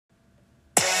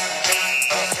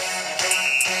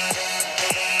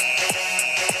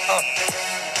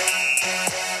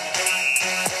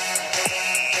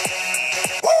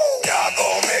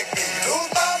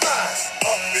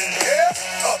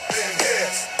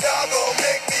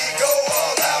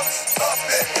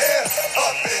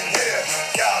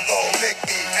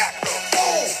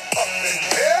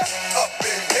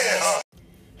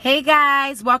Hey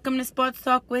guys, welcome to Sports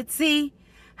Talk with C.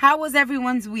 How was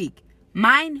everyone's week?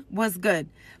 Mine was good,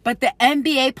 but the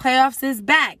NBA playoffs is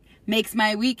back. Makes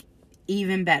my week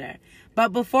even better.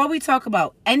 But before we talk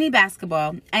about any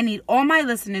basketball, I need all my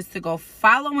listeners to go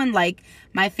follow and like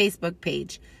my Facebook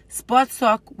page, Sports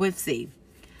Talk with C.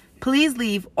 Please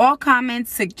leave all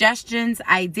comments, suggestions,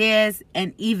 ideas,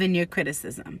 and even your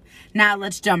criticism. Now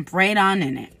let's jump right on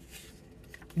in it.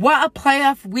 What a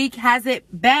playoff week has it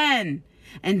been?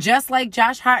 And just like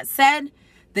Josh Hart said,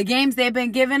 the games they've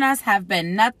been giving us have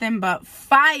been nothing but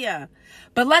fire.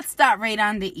 But let's start right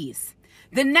on the East.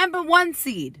 The number 1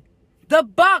 seed, the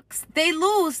Bucks, they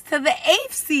lose to the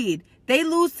 8th seed. They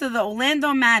lose to the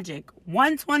Orlando Magic,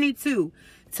 122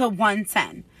 to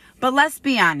 110. But let's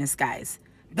be honest, guys.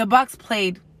 The Bucks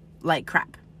played like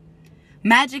crap.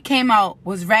 Magic came out,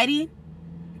 was ready.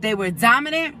 They were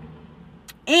dominant.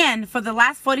 And for the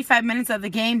last 45 minutes of the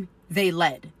game, they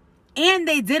led. And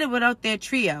they did it without their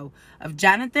trio of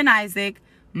Jonathan Isaac,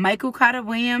 Michael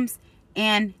Carter-Williams,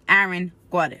 and Aaron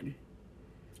Gordon.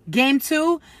 Game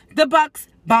 2, the Bucks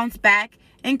bounced back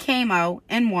and came out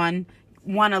and won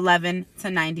 111 to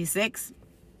 96.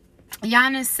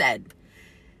 Giannis said,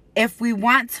 if we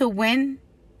want to win,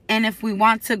 and if we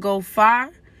want to go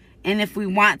far, and if we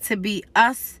want to be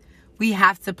us, we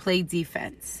have to play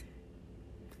defense.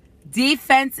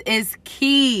 Defense is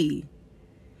key.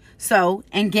 So,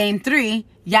 in Game 3,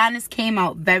 Giannis came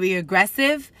out very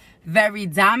aggressive, very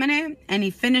dominant, and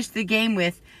he finished the game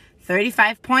with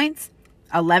 35 points,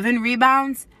 11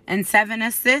 rebounds, and 7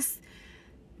 assists,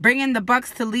 bringing the Bucks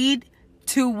to lead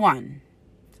 2-1.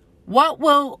 What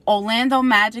will Orlando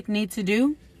Magic need to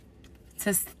do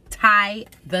to tie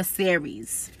the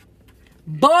series?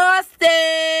 Boston!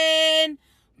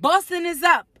 Boston is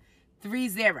up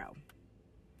 3-0.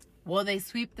 Will they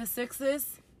sweep the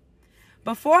Sixers?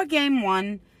 Before Game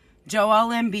 1, Joel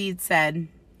Embiid said,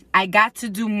 I got to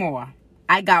do more.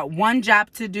 I got one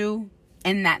job to do,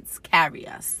 and that's carry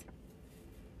us.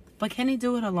 But can he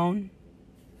do it alone?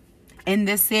 In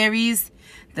this series,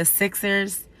 the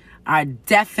Sixers are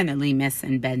definitely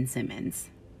missing Ben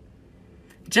Simmons.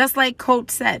 Just like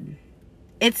Coach said,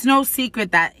 it's no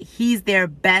secret that he's their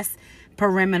best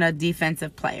perimeter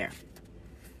defensive player.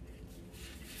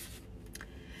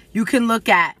 You can look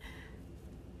at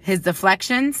his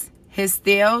deflections, his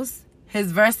steals,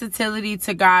 his versatility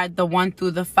to guard the 1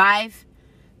 through the 5.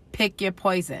 Pick your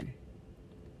poison.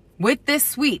 With this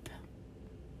sweep,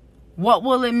 what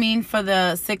will it mean for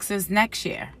the Sixers next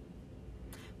year?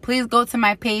 Please go to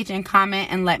my page and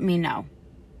comment and let me know.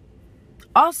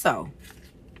 Also,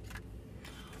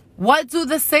 what do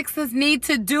the Sixers need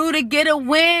to do to get a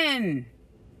win?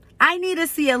 I need to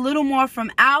see a little more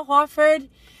from Al Horford.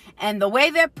 And the way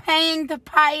they're paying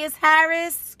Tobias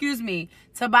Harris,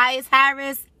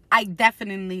 I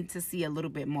definitely need to see a little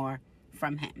bit more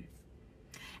from him.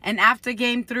 And after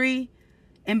Game 3,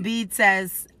 Embiid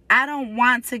says, I don't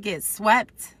want to get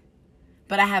swept,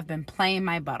 but I have been playing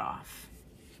my butt off.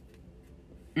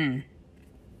 Not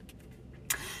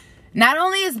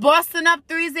only is Boston up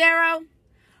 3-0,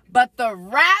 but the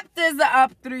Raptors are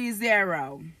up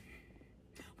 3-0.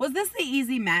 Was this the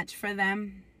easy match for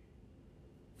them?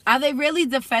 Are they really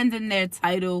defending their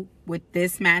title with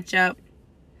this matchup?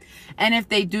 And if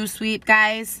they do sweep,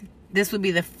 guys, this would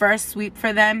be the first sweep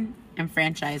for them in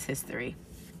franchise history.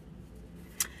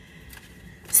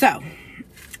 So,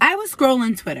 I was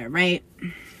scrolling Twitter, right?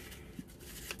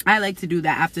 I like to do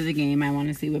that after the game. I want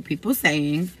to see what people are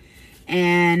saying.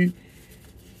 And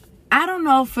I don't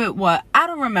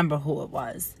remember who it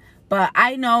was. But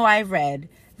I know I read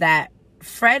that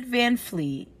Fred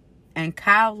VanVleet and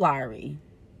Kyle Lowry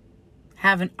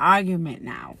have an argument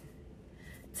now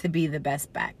to be the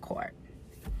best backcourt.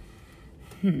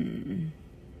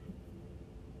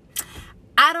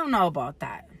 I don't know about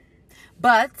that.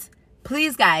 But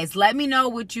please, guys, let me know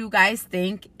what you guys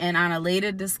think. And on a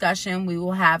later discussion, we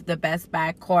will have the best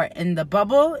backcourt in the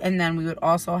bubble. And then we would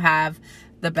also have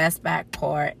the best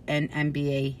backcourt in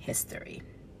NBA history.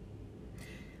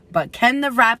 But can the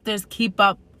Raptors keep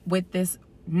up with this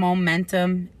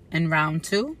momentum in round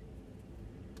 2?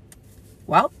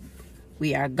 Well,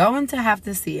 we are going to have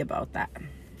to see about that.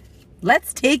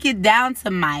 Let's take it down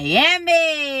to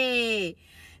Miami.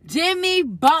 Jimmy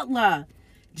Butler.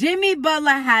 Jimmy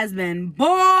Butler has been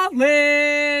balling.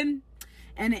 In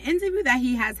an interview that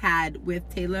he has had with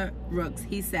Taylor Rooks,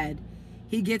 he said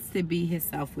he gets to be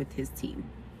himself with his team.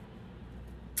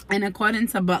 And according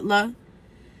to Butler,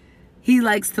 he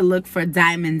likes to look for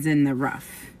diamonds in the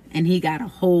rough. And he got a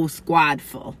whole squad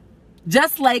full.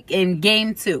 Just like in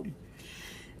Game 2.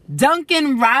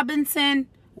 Duncan Robinson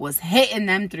was hitting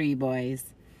them 3, boys.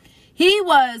 He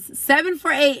was 7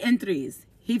 for 8 in threes.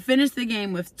 He finished the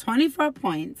game with 24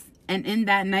 points. And in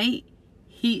that night,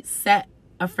 he set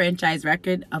a franchise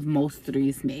record of most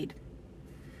threes made.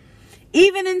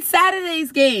 Even in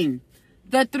Saturday's game,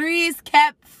 the threes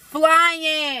kept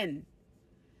flying.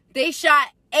 They shot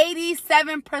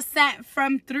 87%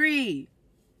 from three.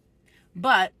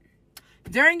 But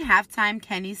during halftime,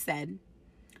 Kenny said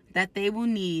that they will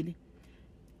need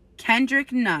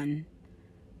Kendrick Nunn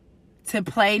to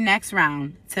play next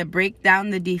round to break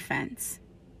down the defense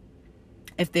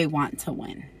if they want to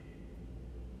win.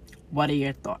 What are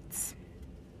your thoughts?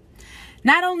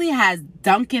 Not only has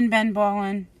Duncan been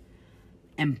balling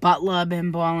and Butler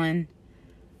been balling,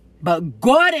 but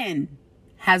Gordon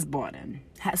has been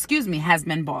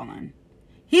balling.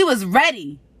 He was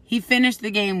ready. He finished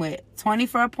the game with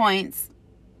 24 points.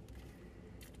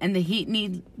 And the Heat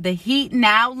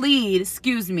now lead,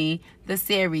 the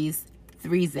series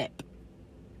 3-0.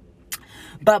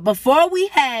 But before we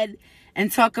head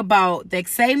and talk about the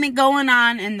excitement going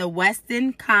on in the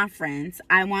Western Conference,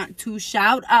 I want to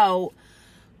shout out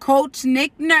Coach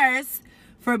Nick Nurse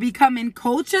for becoming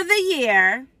Coach of the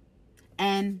Year.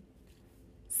 And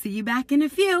see you back in a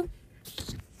few.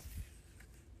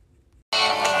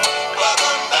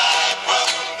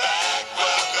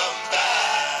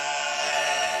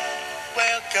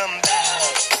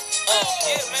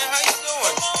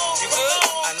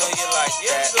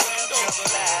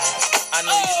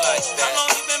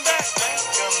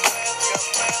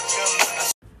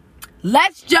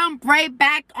 Let's jump right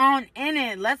back on in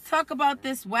it. Let's talk about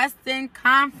this Western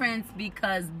Conference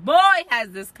because boy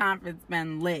has this conference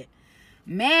been lit.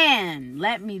 Man,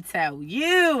 let me tell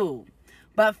you.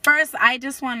 But first, I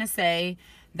just want to say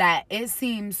that it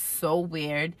seems so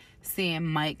weird seeing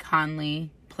Mike Conley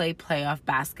play playoff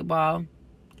basketball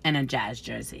in a Jazz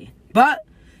jersey. But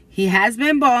he has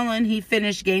been balling. He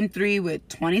finished game 3 with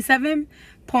 27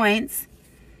 points.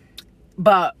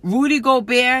 But Rudy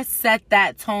Gobert set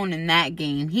that tone in that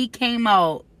game. He came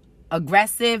out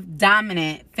aggressive,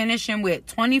 dominant, finishing with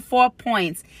 24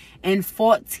 points and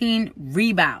 14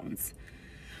 rebounds.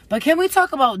 But can we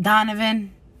talk about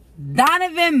Donovan?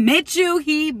 Donovan Mitchell,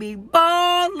 he be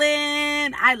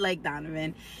balling. I like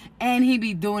Donovan. And he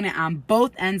be doing it on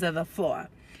both ends of the floor.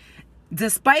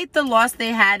 Despite the loss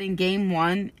they had in game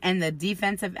 1 and the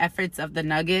defensive efforts of the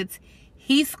Nuggets,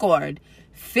 he scored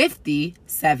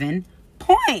 57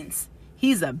 points.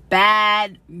 He's a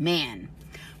bad man.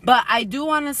 But I do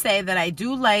want to say that I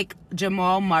do like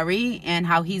Jamal Murray and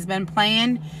how he's been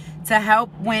playing. To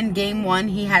help win game 1,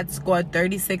 he had scored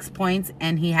 36 points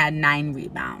and he had 9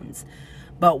 rebounds.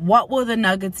 But what will the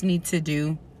Nuggets need to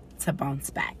do to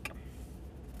bounce back?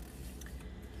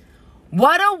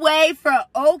 What a way for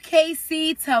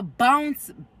OKC to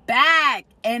bounce back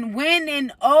and win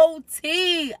in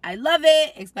OT. I love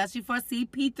it, especially for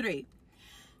CP3.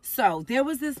 So there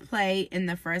was this play in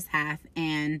the first half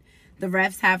and the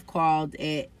refs have called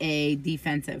it a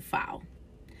defensive foul.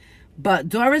 But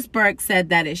Doris Burke said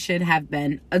that it should have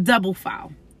been a double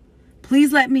foul.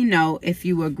 Please let me know if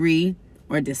you agree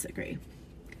or disagree.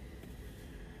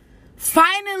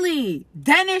 Finally,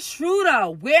 Dennis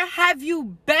Schroeder, where have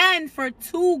you been for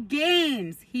 2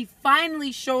 games? He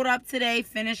finally showed up today,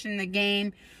 finishing the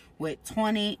game with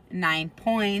 29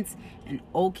 points. And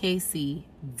OKC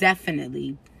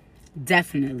definitely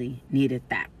needed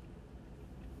that.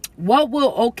 What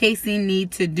will OKC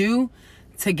need to do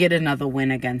to get another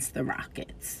win against the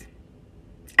Rockets?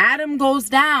 Adam goes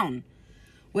down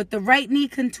with the right knee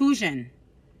contusion.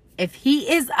 If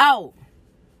he is out,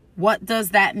 what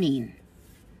does that mean?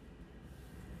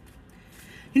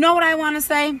 You know what I want to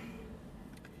say?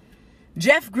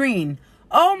 Jeff Green.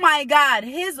 Oh my God,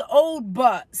 his old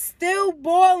butt still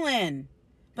balling.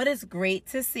 But it's great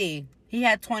to see. He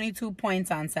had 22 points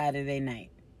on Saturday night.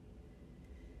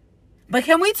 But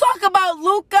can we talk about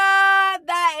Luka?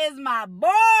 That is my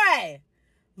boy.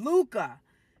 Luka,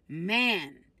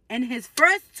 man. In his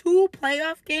first 2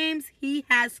 playoff games, he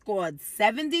has scored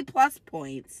 70-plus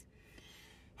points,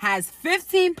 has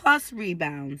 15-plus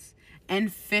rebounds, and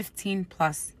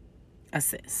 15-plus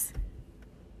assists.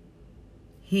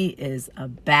 He is a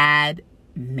bad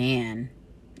man.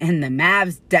 And the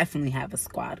Mavs definitely have a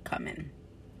squad coming.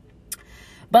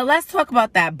 But let's talk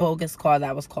about that bogus call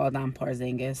that was called on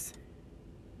Porzingis.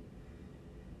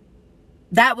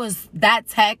 That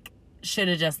tech should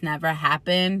have just never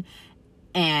happened.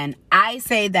 And I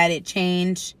say that it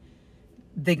changed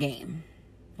the game.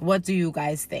 What do you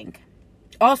guys think?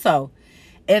 Also,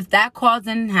 if that call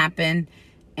didn't happen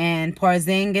and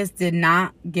Porzingis did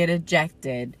not get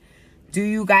ejected, do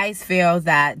you guys feel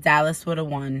that Dallas would have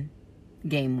won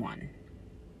game 1?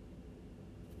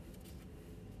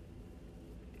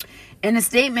 In a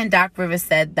statement, Doc Rivers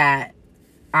said that,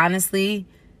 honestly,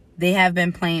 they have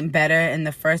been playing better in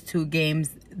the first 2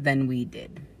 games than we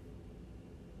did.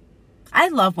 I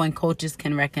love when coaches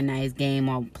can recognize game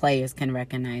or players can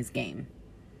recognize game.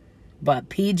 But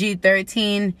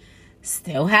PG-13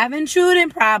 still having shooting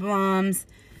problems.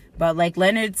 But like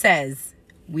Leonard says,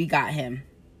 we got him.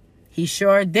 He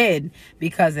sure did,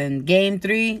 because in Game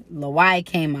 3, Kawhi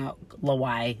came out.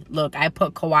 Look, I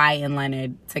put Kawhi and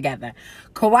Leonard together.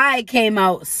 Kawhi came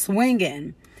out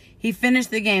swinging. He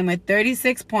finished the game with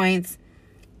 36 points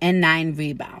and 9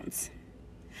 rebounds.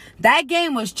 That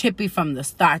game was chippy from the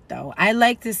start, though. I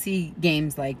like to see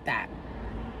games like that,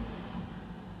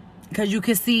 because you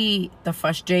can see the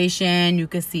frustration, you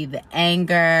can see the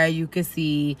anger, you can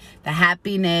see the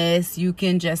happiness, you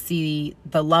can just see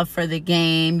the love for the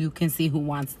game, you can see who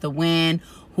wants to win,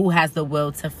 who has the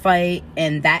will to fight,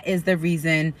 and that is the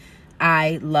reason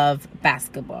I love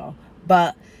basketball.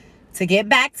 But to get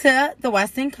back to the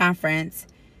Western Conference,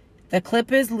 the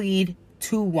Clippers lead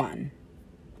 2-1.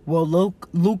 Will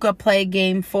Luka play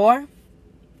Game 4?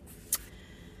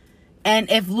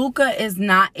 And if Luka is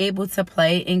not able to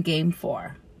play in Game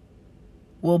 4,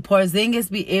 will Porzingis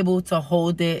be able to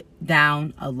hold it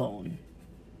down alone?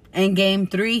 In Game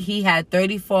 3, he had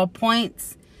 34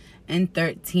 points and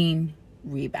 13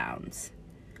 rebounds.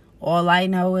 All I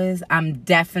know is I'm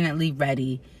definitely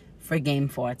ready for Game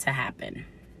 4 to happen.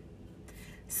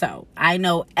 So, I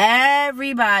know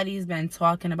everybody's been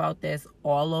talking about this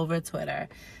all over Twitter.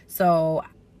 So,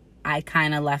 I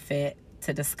kind of left it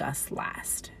to discuss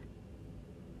last.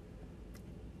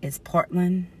 It's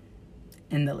Portland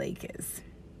and the Lakers.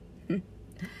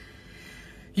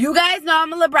 You guys know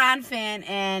I'm a LeBron fan,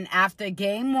 and after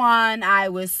Game 1, I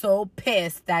was so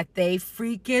pissed that they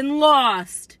freaking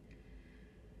lost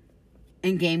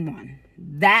in Game 1.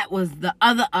 That was the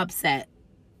other upset.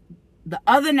 The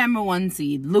other number 1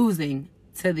 seed losing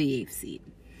to the 8th seed.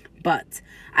 But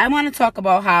I want to talk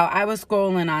about how I was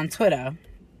scrolling on Twitter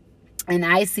and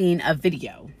I seen a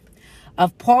video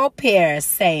of Paul Pierce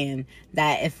saying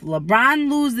that if LeBron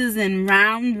loses in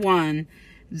round 1,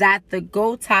 that the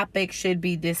GOAT topic should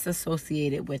be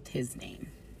disassociated with his name.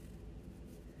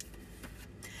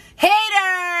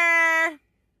 Hater!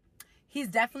 He's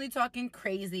definitely talking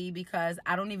crazy, because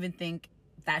I don't even think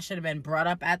that should have been brought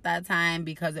up at that time,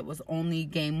 because it was only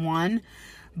Game 1.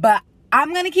 But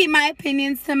I'm going to keep my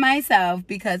opinions to myself,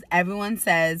 because everyone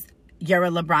says you're a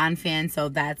LeBron fan, so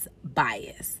that's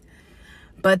bias.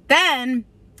 But then,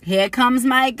 here comes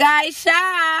my guy,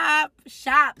 Shop.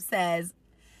 Shop says,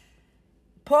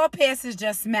 Paul Pierce is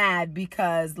just mad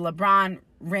because LeBron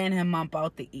ran him up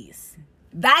out the East.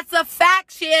 That's a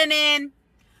fact, Shannon.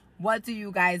 What do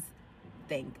you guys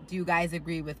think? Do you guys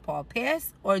agree with Paul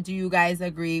Pierce, or do you guys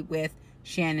agree with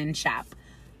Shannon Shop?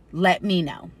 Let me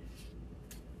know.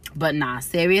 But nah,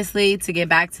 seriously, to get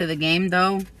back to the game,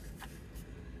 though,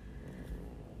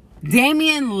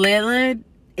 Damian Lillard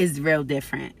is real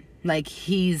different. Like,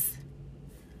 he's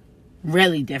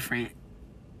really different.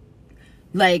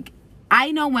 Like,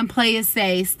 I know when players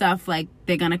say stuff like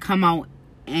they're going to come out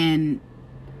and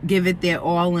give it their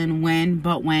all and win,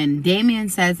 but when Damian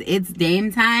says it's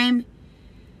Dame time,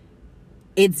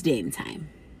 it's Dame time.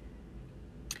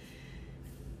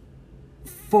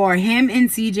 For him and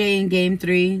CJ in Game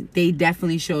 3, they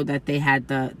definitely showed that they had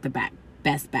the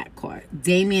best backcourt.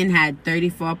 Damian had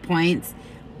 34 points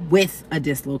with a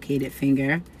dislocated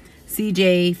finger.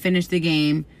 CJ finished the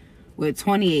game with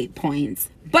 28 points.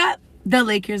 But the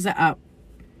Lakers are up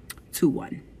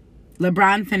 2-1.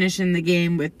 LeBron finishing the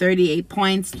game with 38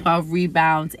 points, 12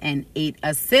 rebounds, and 8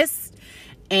 assists.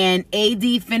 And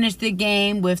AD finished the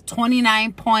game with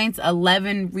 29 points,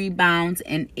 11 rebounds,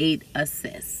 and 8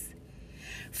 assists.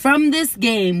 From this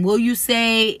game, will you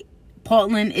say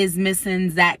Portland is missing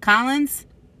Zach Collins?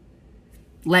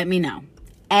 Let me know.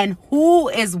 And who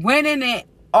is winning it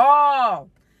all?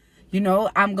 You know,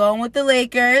 I'm going with the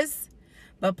Lakers,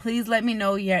 but please let me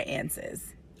know your answers.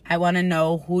 I want to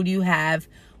know, who do you have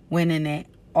winning it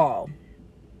all?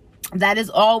 That is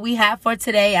all we have for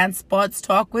today on Sports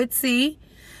Talk with C.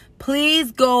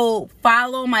 Please go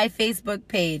follow my Facebook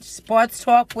page, Sports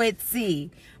Talk with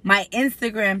C. My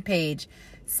Instagram page,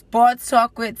 Sports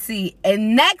Talk with C.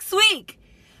 And next week,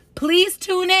 please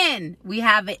tune in. We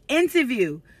have an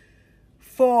interview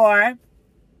for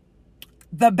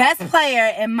the best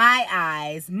player in my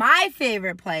eyes, my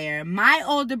favorite player, my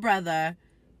older brother,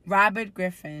 Robert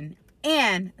Griffin,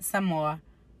 and some more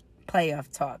playoff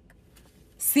talk.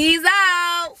 C's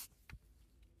out!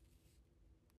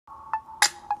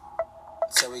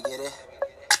 So we get it.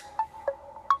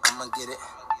 I'ma get it.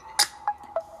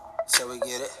 So we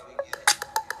get it.